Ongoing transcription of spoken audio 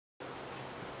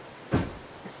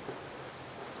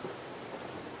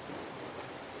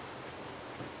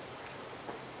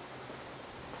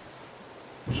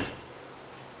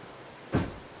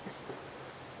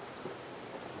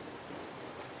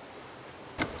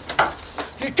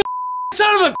Dude,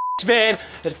 son of a bitch, man!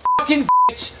 That fucking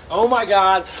bitch! Oh my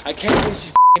god, I can't believe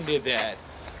she fucking did that.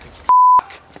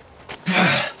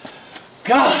 Fuck.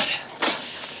 God!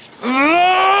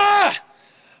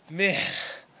 Man.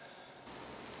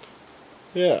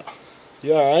 Yeah.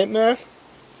 You alright, man?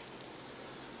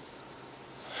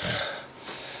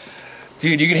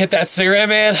 Dude, you can hit that cigarette,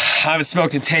 man? I haven't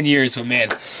smoked in 10 years, but man,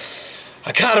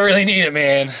 I kinda really need it,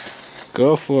 man.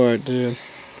 Go for it, dude.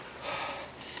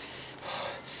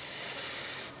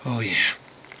 Oh, yeah.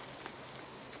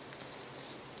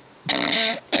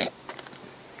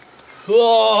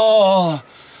 Oh!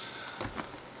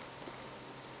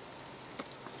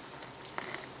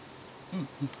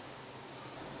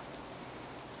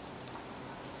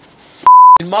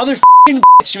 Motherfucking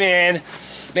bitch, man.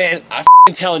 Man, I'm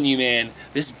telling you, man.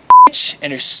 This bitch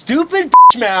and her stupid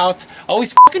bitch mouth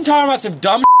always fucking talking about some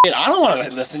dumb shit. I don't want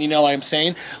to listen, you know what I'm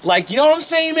saying? Like, you know what I'm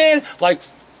saying, man? Like,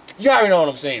 you already know what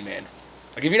I'm saying, man.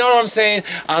 Like, if you know what I'm saying,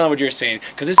 I don't know what you're saying.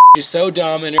 Because this is so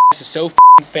dumb and her ass is so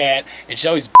fat and she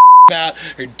always about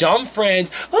her dumb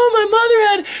friends. Oh, my mother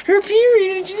had her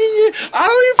period and she didn't. I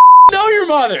don't even know your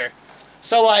mother.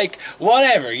 So, like,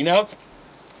 whatever, you know?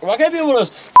 Why can't people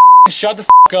just shut the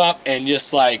fuck up and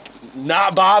just, like,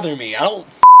 not bother me? I don't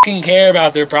fucking care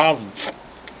about their problems.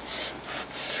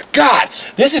 God,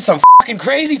 this is some fucking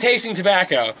crazy tasting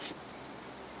tobacco.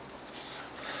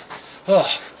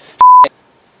 Oh,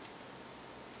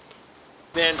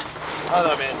 man, I don't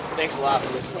know, man. Thanks a lot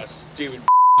for listening to my stupid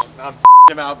I'm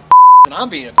about and I'm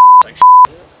being a like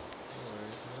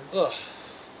ugh.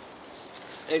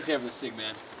 Thanks again for the cig,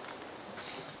 man.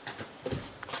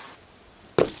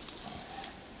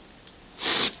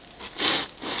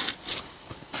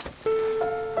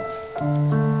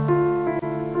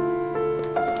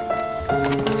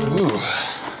 Ooh.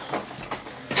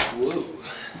 Whoa.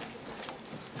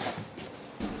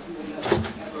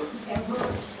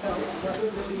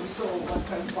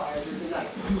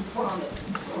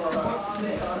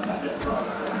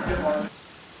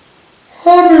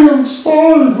 Honey, I'm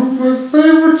sorry, but my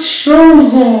favorite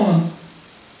show's on.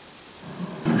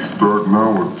 You're starting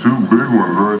out with two big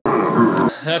ones right there.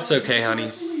 That's okay,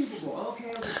 honey.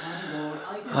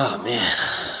 Oh, man.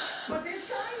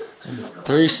 I'm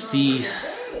thirsty.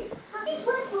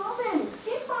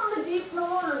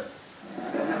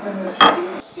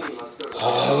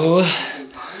 Oh.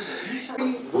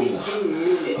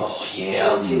 Oh,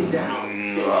 yeah.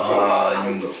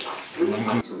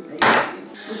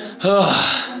 Oh.